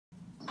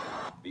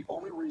The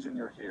only reason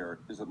you're here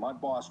is that my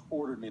boss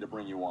ordered me to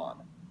bring you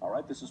on. All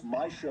right, this is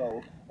my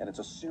show, and it's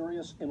a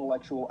serious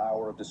intellectual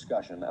hour of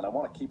discussion, and I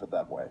want to keep it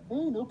that way.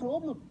 Hey, no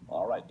problem.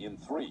 All right, in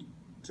 3,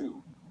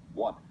 2,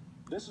 1.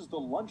 This is the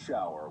lunch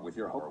hour with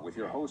your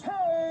host.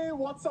 Hey,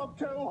 what's up,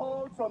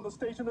 co-host? From the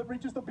station that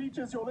reaches the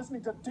beaches, you're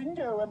listening to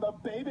Dingo and the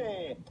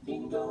Baby.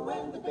 Dingo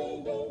and the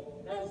Baby,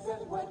 there's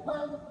a wet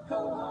one,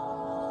 go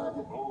hard.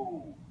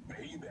 Oh,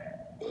 baby.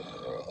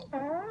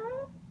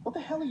 What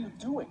the hell are you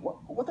doing?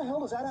 What the hell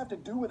does that have to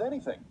do with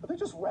anything? They're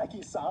just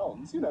wacky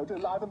sounds, you know, to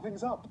liven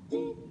things up.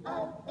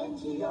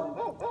 D-I-N-G-O.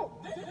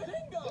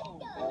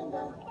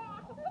 Dingo!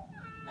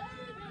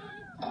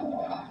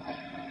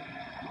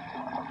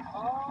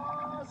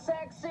 Oh,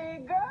 sexy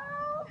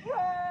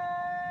girlfriend!